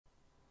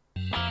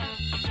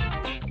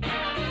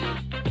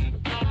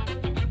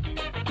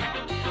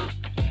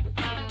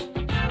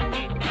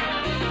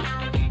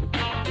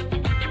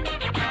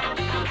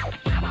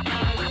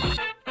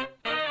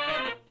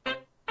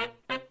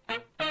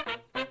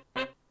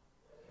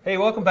Hey,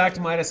 welcome back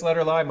to Midas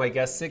Letter Live. My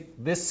guest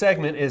this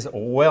segment is a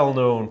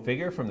well-known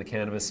figure from the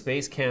cannabis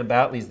space. Cam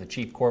Battley is the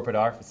Chief Corporate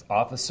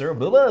Officer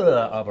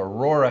of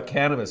Aurora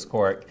Cannabis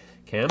Corp.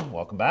 Cam,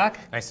 welcome back.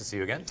 Nice to see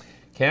you again.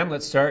 Cam,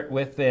 let's start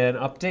with an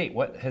update.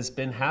 What has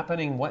been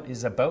happening? What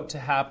is about to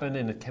happen?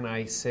 And can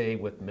I say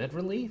with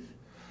MedReleaf?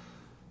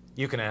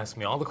 You can ask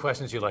me all the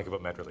questions you like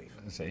about MedReleaf.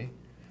 See?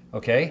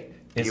 Okay.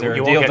 Is there a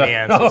deal? Won't get any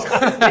answers.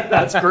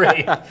 That's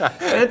great.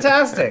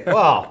 Fantastic.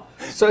 Well,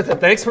 so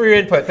thanks for your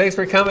input. Thanks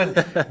for coming.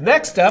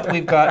 Next up,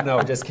 we've got,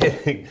 no, just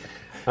kidding.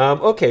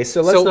 Okay,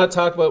 so let's not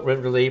talk about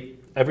MedReleaf.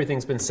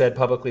 Everything's been said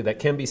publicly that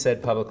can be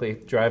said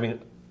publicly.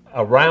 Driving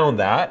around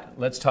that,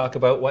 let's talk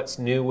about what's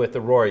new with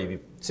Aurora.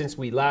 Since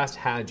we last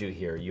had you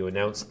here, you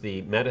announced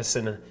the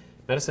Medicine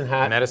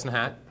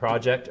Hat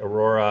project,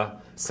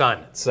 Aurora Sun.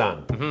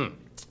 Mm-hmm.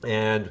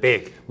 And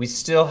big. We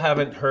still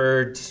haven't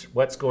heard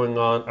what's going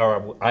on,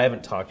 or I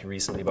haven't talked to you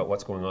recently about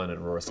what's going on at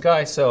Aurora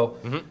Sky, so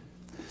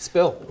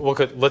spill. Well,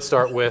 let's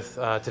start with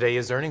today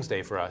is earnings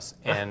day for us,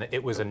 and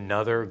it was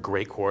another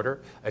great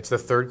quarter. It's the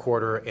third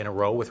quarter in a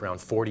row with around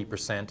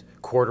 40%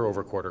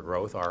 quarter-over-quarter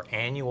growth. Our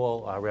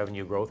annual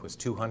revenue growth was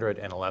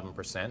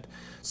 211%,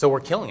 so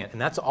we're killing it,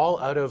 and that's all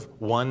out of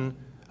one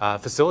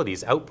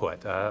facility's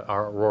output,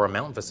 our Aurora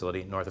Mountain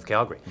facility north of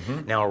Calgary.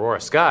 Now,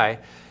 Aurora Sky,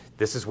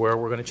 this is where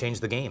we're going to change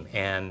the game,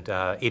 and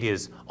it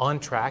is on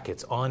track,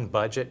 it's on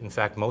budget. In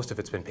fact, most of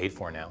it's been paid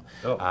for now.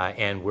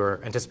 And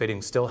we're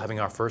anticipating still having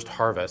our first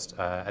harvest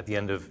at the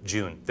end of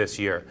June this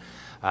year.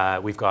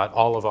 We've got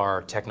all of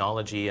our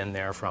technology in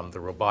there, from the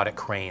robotic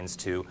cranes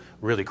to,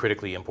 really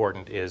critically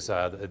important, is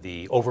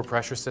the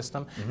overpressure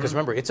system. Because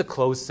remember, it's a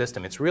closed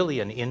system. It's really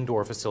an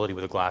indoor facility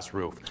with a glass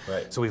roof.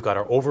 Right. So we've got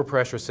our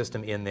overpressure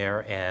system in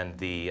there, and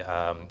the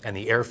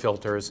air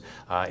filters.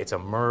 It's a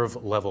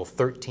MERV level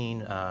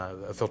 13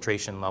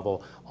 filtration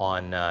level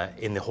on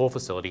in the whole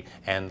facility,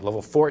 and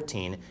level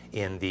 14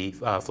 in the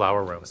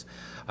flower rooms.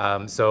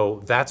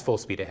 So that's full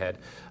speed ahead.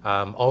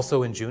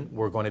 Also in June,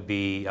 we're going to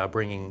be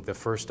bringing the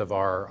first of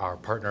our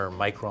partner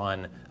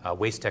Micron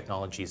Waste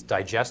Technologies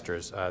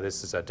digesters.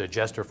 This is a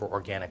digester for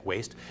organic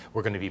waste.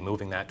 We're going to be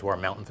moving that to our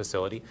mountain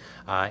facility,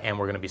 and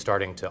we're going to be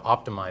starting to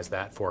optimize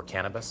that for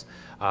cannabis.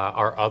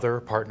 Our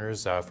other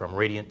partners, from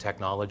Radiant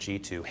Technology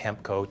to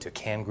Hempco to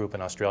Can Group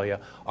in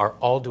Australia, are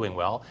all doing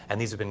well, and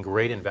these have been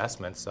great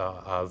investments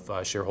of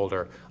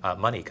shareholder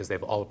money, because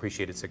they've all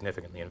appreciated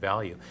significantly in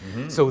value.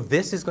 So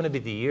this is going to be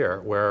the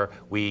year where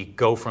we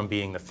go from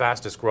being the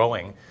fastest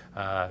growing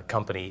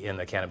company in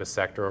the cannabis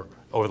sector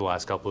over the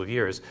last couple of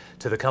years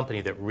to the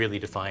company that really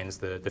defines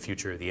the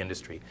future of the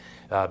industry.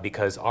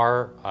 Because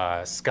our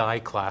Sky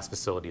class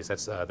facilities,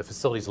 that's the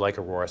facilities like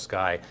Aurora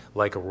Sky,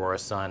 like Aurora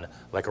Sun,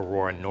 like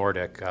Aurora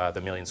Nordic,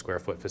 the million square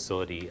foot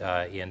facility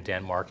in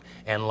Denmark,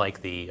 and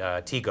like the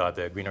TGOD,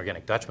 the Green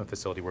Organic Dutchman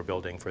facility we're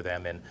building for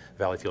them in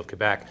Valleyfield,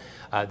 Quebec.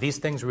 These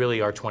things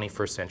really are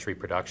 21st century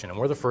production, and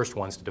we're the first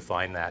ones to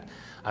define that.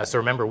 So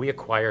remember, we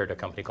acquired a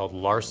company called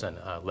Larson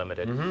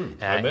Limited.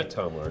 I met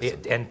Tom Larson.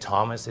 And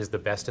Thomas is the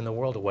best in the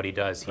world at what he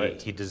does.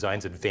 Right. He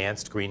designs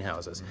advanced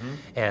greenhouses.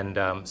 And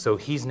so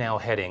he's now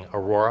heading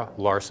Aurora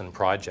Larson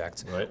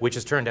Projects, which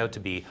has turned out to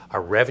be a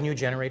revenue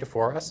generator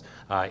for us.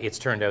 It's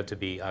turned out to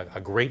be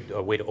a great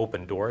way to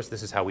open doors.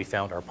 This is how we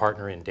found our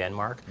partner in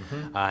Denmark.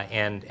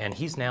 And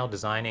he's now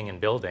designing and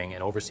building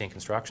and overseeing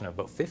construction of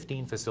about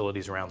 15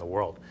 facilities around the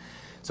world.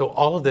 So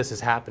all of this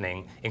is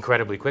happening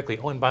incredibly quickly.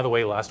 Oh, and by the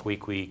way, last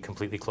week we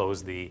completely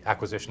closed the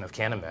acquisition of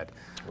CanAmed,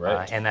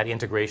 and that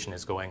integration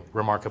is going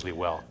remarkably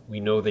well. We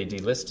know they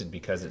delisted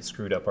because it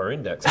screwed up our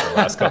index for the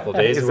last couple of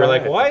days. And we're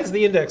like, why is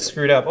the index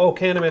screwed up? Oh,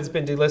 CanAmed's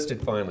been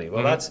delisted finally.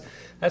 Well,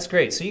 that's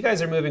great. So you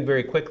guys are moving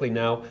very quickly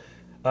now.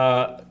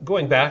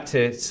 Going back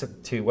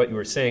to what you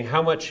were saying,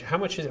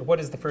 what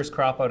does the first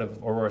crop out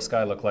of Aurora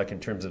Sky look like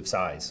in terms of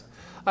size?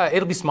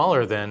 It'll be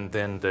smaller than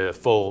the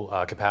full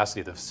capacity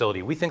of the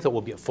facility. We think that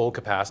we'll be at full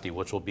capacity,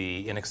 which will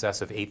be in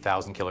excess of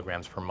 8,000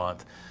 kilograms per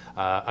month.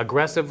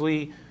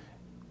 Aggressively,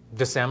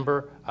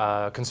 December,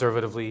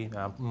 conservatively,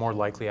 more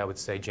likely I would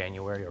say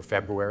January or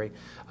February,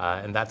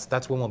 and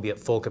that's when we'll be at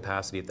full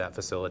capacity at that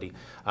facility.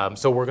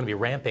 So we're going to be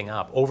ramping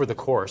up over the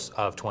course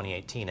of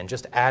 2018 and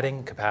just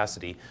adding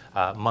capacity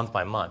month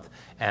by month.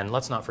 And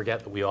let's not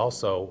forget that we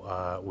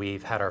also,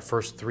 we've had our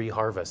first 3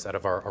 harvests out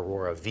of our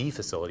Aurora V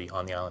facility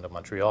on the island of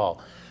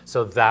Montreal.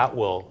 So that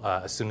will,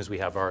 as soon as we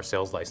have our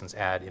sales license,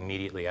 add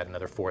immediately at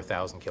another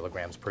 4,000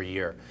 kilograms per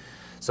year.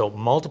 So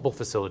multiple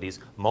facilities,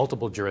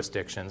 multiple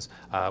jurisdictions.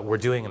 We're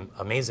doing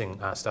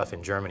amazing stuff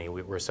in Germany.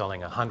 We're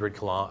selling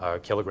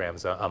 100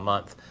 kilograms a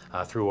month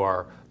through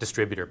our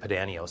distributor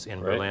Pedanios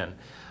in Berlin.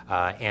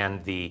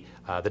 And the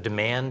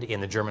demand in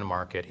the German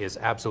market is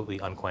absolutely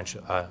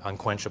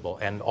unquenchable.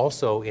 And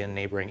also in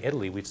neighboring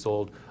Italy, we've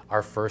sold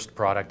our first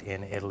product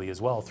in Italy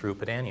as well through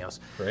Pedanios.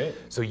 Great.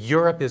 So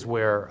Europe is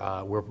where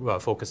we're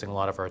focusing a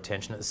lot of our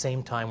attention. At the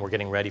same time, we're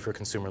getting ready for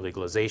consumer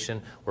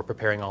legalization. We're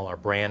preparing all our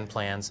brand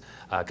plans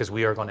because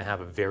we are going to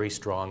have a very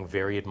strong,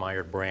 very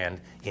admired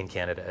brand in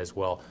Canada as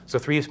well. So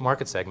 3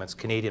 market segments: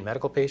 Canadian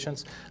medical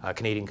patients,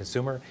 Canadian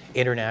consumer,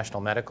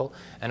 international medical,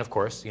 and of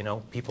course, you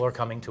know, people are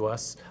coming to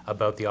us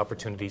about the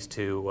opportunities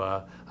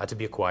to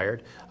be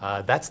acquired.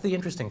 That's the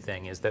interesting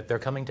thing, is that they're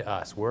coming to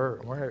us.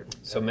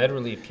 So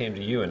MedReleaf came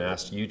to you and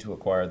asked you to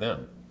acquire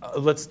them.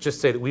 Let's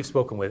just say that we've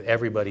spoken with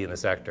everybody in the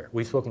sector.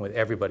 We've spoken with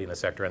everybody in the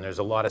sector, and there's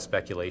a lot of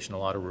speculation, a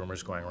lot of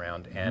rumors going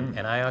around. And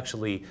I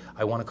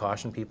want to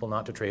caution people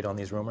not to trade on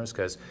these rumors,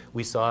 because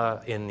we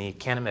saw in the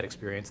CanAmed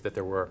experience that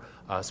there were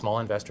small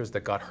investors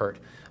that got hurt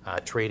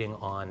trading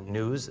on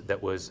news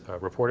that was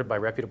reported by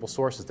reputable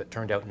sources that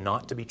turned out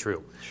not to be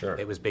true. Sure.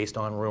 It was based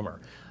on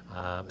rumor.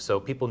 So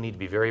people need to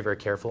be very, very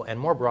careful. And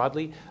more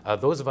broadly,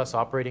 those of us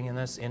operating in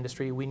this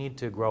industry, we need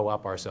to grow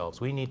up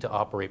ourselves. We need to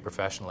operate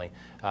professionally.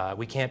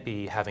 We can't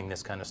be having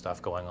this kind of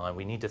stuff going on.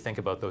 We need to think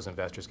about those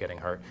investors getting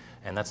hurt,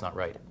 and that's not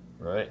right.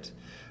 Right.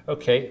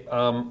 Okay.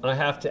 I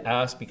have to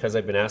ask, because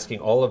I've been asking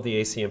all of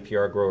the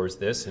ACMPR growers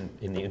this, and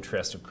in the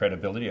interest of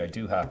credibility, I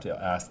do have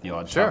to ask the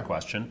odd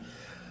question.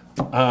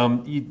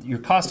 Your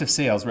cost of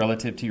sales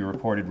relative to your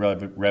reported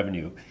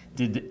revenue,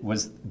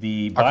 was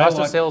the our cost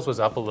of sales was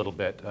up a little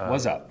bit.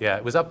 Was up? Yeah,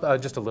 it was up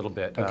just a little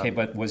bit. Okay,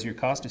 but was your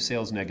cost of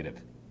sales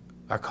negative?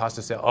 Our cost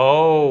of sale.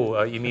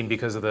 Oh, you mean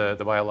because of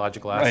the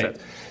biological assets?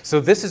 Right.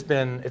 So this has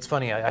been, it's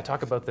funny, I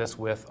talk about this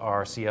with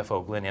our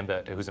CFO, Glenn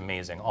Imbett, who's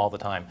amazing all the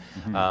time.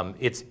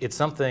 It's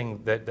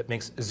something that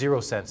makes 0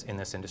 sense in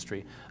this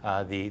industry.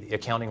 The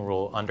accounting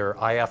rule under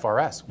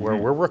IFRS, where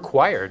we're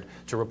required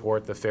to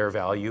report the fair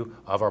value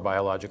of our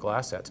biological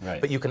assets. Right.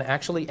 But you can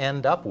actually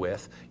end up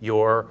with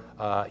your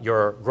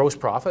gross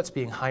profits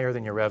being higher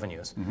than your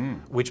revenues,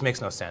 which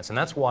makes no sense. And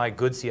that's why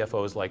good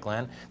CFOs like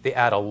Glenn, they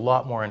add a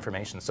lot more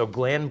information. So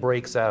Glenn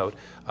breaks out,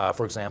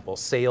 for example,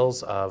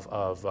 sales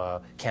of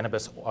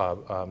cannabis,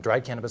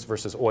 dried cannabis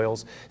versus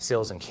oils,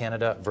 sales in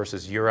Canada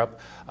versus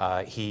Europe.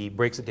 He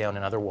breaks it down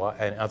in other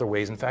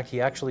ways. In fact, he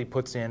actually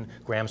puts in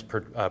grams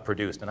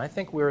produced. And I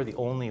think we're the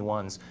only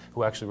ones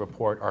who actually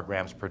report our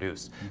grams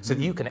produced, so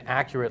that you can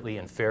accurately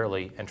and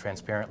fairly and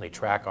transparently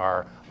track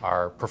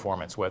our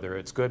performance, whether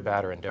it's good,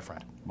 bad, or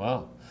indifferent.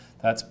 Wow,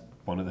 that's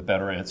one of the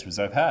better answers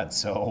I've had.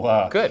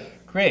 So good.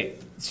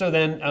 Great. So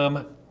then,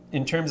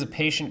 in terms of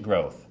patient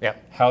growth,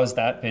 how has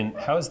that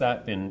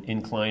been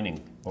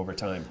inclining over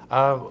time?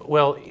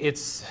 Well,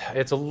 it's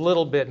a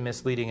little bit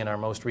misleading in our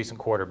most recent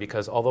quarter,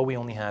 because although we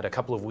only had a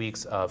couple of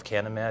weeks of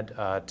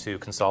CanAmed to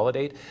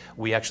consolidate,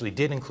 we actually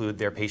did include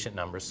their patient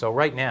numbers. So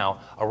right now,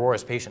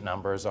 Aurora's patient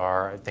numbers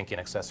are, I think, in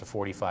excess of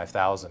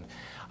 45,000.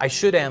 I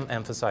should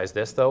emphasize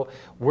this, though.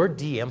 We're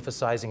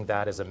de-emphasizing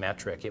that as a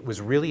metric. It was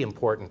really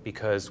important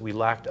because we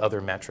lacked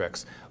other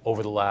metrics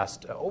over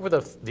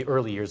the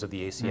early years of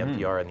the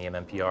ACMPR and the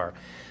MMPR.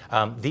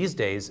 These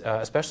days,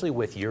 especially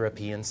with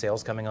European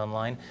sales coming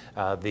online,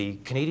 the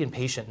Canadian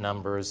patient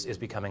numbers is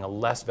becoming a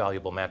less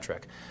valuable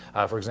metric.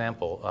 For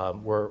example,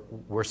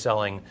 we're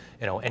selling,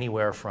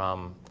 anywhere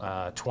from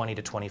 20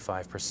 to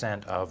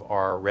 25% of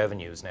our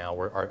revenues now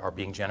are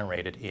being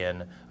generated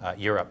in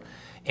Europe.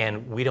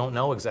 And we don't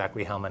know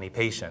exactly how many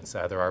patients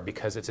there are,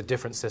 because it's a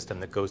different system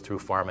that goes through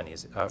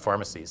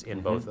pharmacies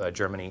in both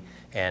Germany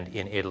and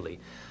in Italy.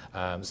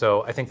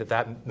 So I think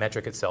that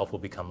metric itself will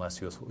become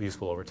less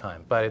useful over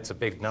time, but it's a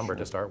big number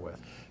to start with.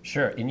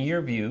 Sure. In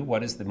your view,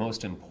 what is the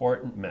most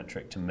important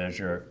metric to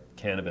measure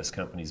cannabis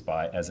companies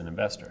by as an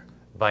investor?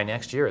 By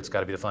next year, it's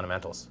got to be the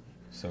fundamentals.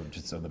 So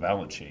the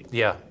balance sheet.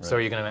 Yeah. Right. So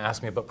are you going to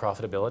ask me about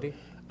profitability?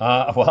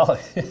 Well,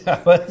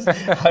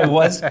 I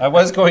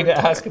was going to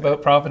ask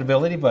about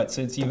profitability, but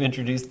since you've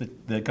introduced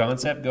the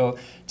concept,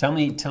 tell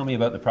me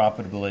about the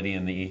profitability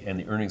and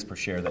the earnings per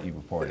share that you've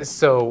reported.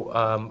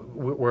 So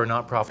we're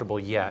not profitable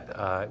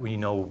yet. We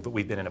know that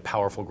we've been in a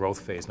powerful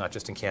growth phase, not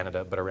just in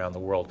Canada, but around the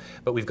world.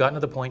 But we've gotten to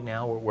the point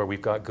now where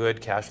we've got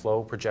good cash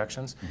flow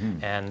projections,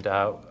 and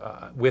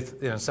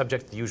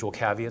subject to the usual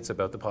caveats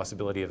about the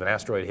possibility of an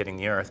asteroid hitting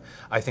the Earth,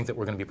 I think that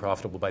we're going to be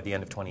profitable by the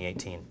end of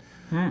 2018,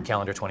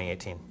 calendar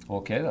 2018.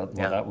 Okay.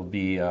 That'll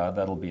be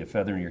a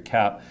feather in your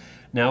cap.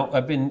 Now,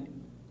 I've been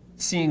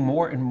seeing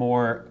more and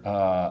more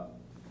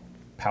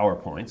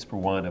PowerPoints, for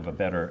want of a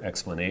better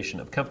explanation,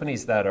 of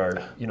companies that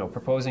are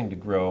proposing to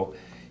grow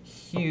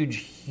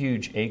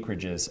huge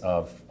acreages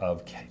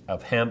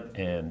of hemp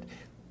and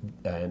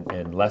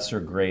lesser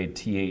grade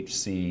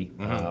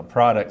THC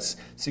products,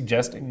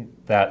 suggesting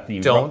that the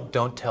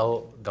don't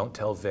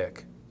tell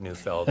Vic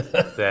Neufeld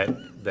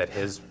that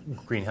his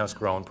greenhouse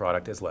grown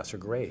product is lesser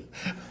grade.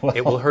 Well,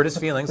 it will hurt his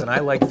feelings, and I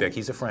like Vic.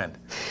 He's a friend.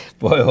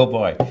 Boy, oh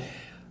boy.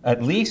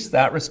 At least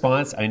that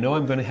response, I know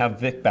I'm going to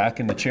have Vic back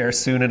in the chair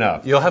soon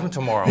enough. You'll have him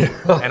tomorrow,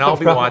 and I'll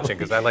be watching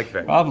because I like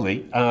Vic.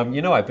 Probably.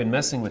 I've been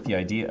messing with the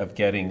idea of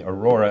getting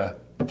Aurora,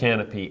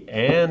 Canopy,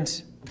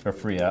 and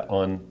Aphria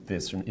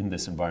in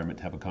this environment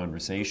to have a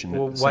conversation.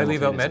 Well, why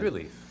leave out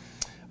MedReleaf?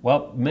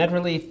 Well,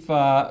 MedReleaf,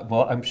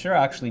 well, I'm sure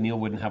actually Neil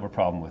wouldn't have a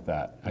problem with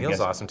that. Neil's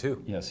awesome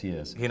too. Yes, he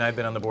is. He and I have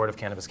been on the board of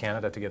Cannabis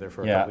Canada together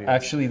for a couple of years.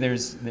 Actually,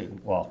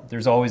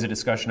 there's always a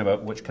discussion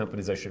about which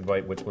companies I should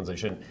invite, which ones I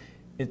shouldn't.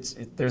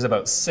 There's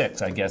about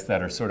 6, I guess,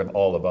 that are sort of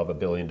all above $1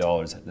 billion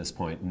at this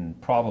point, and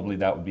probably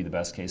that would be the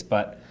best case.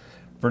 But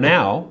for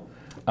now,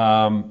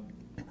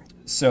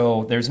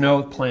 so there's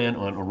no plan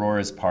on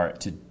Aurora's part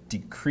to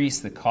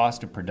decrease the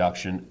cost of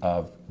production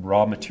of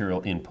raw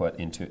material input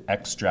into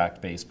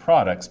extract-based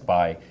products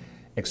by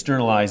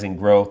externalizing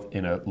growth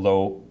in a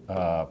low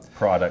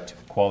product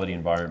quality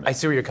environment. I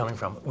see where you're coming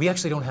from. We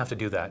actually don't have to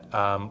do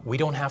that. We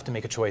don't have to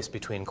make a choice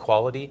between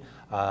quality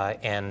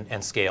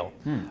and scale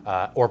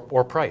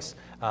or price.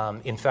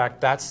 In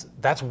fact,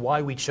 that's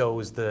why we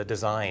chose the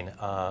design,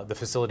 the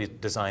facility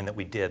design that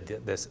we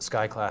did, this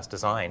Sky Class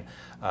design,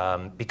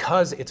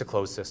 because it's a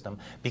closed system,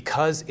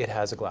 because it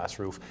has a glass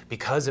roof,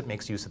 because it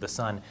makes use of the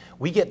sun.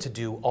 We get to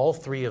do all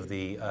 3 of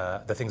the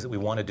things that we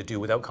wanted to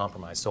do without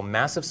compromise. So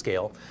massive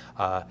scale,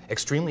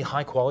 extremely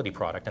high quality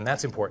product, and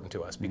that's important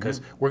to us because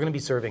we're going to be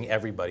serving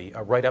everybody,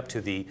 right up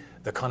to the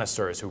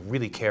connoisseurs who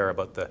really care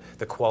about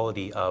the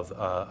quality of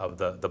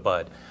the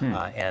bud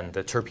and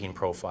the terpene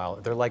profile.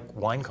 They're like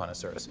wine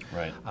connoisseurs.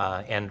 Right.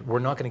 And we're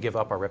not going to give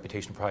up our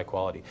reputation for high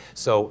quality.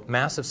 So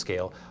massive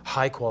scale,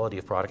 high quality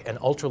of product, and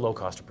ultra low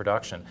cost of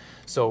production.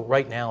 So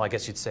right now, I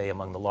guess you'd say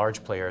among the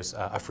large players,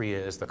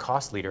 Aphria is the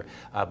cost leader,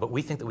 but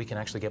we think that we can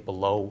actually get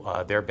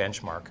below their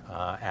benchmark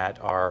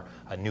at our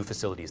new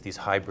facilities, these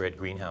hybrid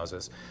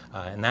greenhouses.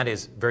 And that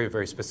is very,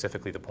 very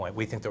specifically the point.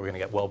 We think that we're going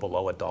to get well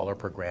below $1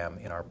 per gram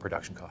in our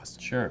production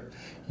costs. Sure.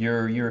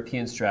 Your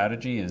European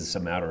strategy is a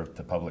matter of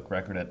the public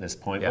record at this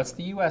point. What's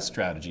the U.S.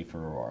 strategy for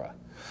Aurora?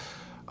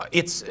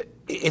 It's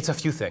a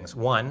few things.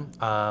 One,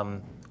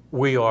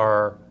 we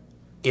are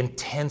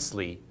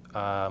intensely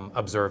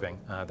observing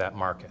that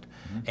market.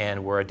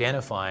 And we're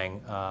identifying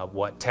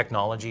what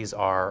technologies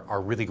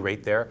are really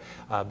great there,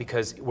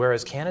 because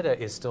whereas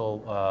Canada is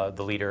still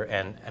the leader,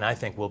 and I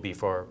think will be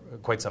for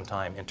quite some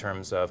time in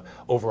terms of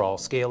overall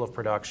scale of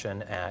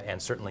production and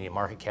certainly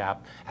market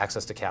cap,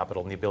 access to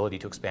capital, and the ability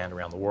to expand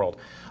around the world.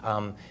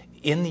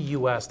 In the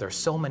U.S., there's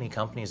so many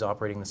companies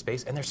operating in the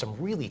space, and there's some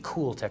really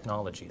cool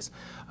technologies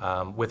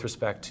with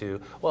respect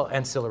to, well,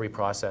 ancillary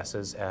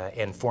processes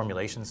and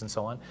formulations and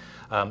so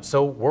on.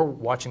 So we're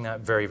watching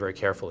that very, very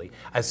carefully.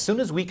 As soon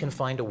as we can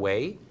find a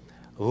way,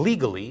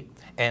 legally,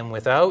 and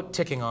without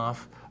ticking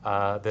off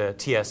the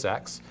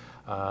TSX,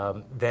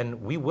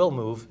 then we will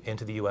move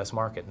into the U.S.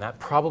 market. And that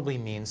probably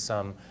means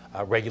some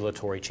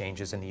regulatory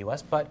changes in the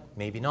U.S., but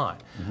maybe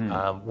not.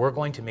 We're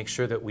going to make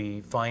sure that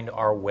we find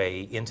our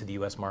way into the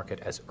U.S. market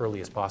as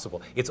early as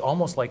possible. It's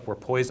almost like we're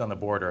poised on the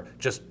border,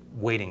 just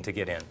waiting to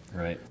get in.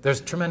 Right.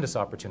 There's tremendous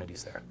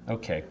opportunities there.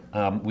 Okay.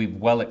 We've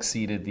well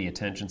exceeded the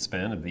attention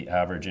span of the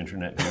average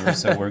internet viewer,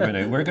 so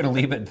we're gonna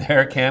leave it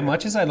there, Cam.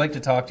 Much as I'd like to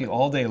talk to you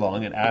all day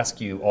long and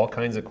ask you all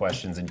kinds of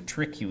questions and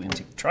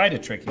try to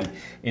trick you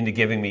into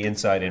giving me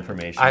inside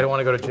information. I don't want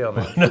to go to jail,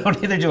 man. No,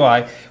 neither do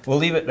I. We'll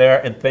leave it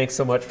there, and thanks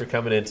so much for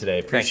coming in today.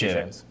 Appreciate it. Thank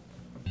you, James.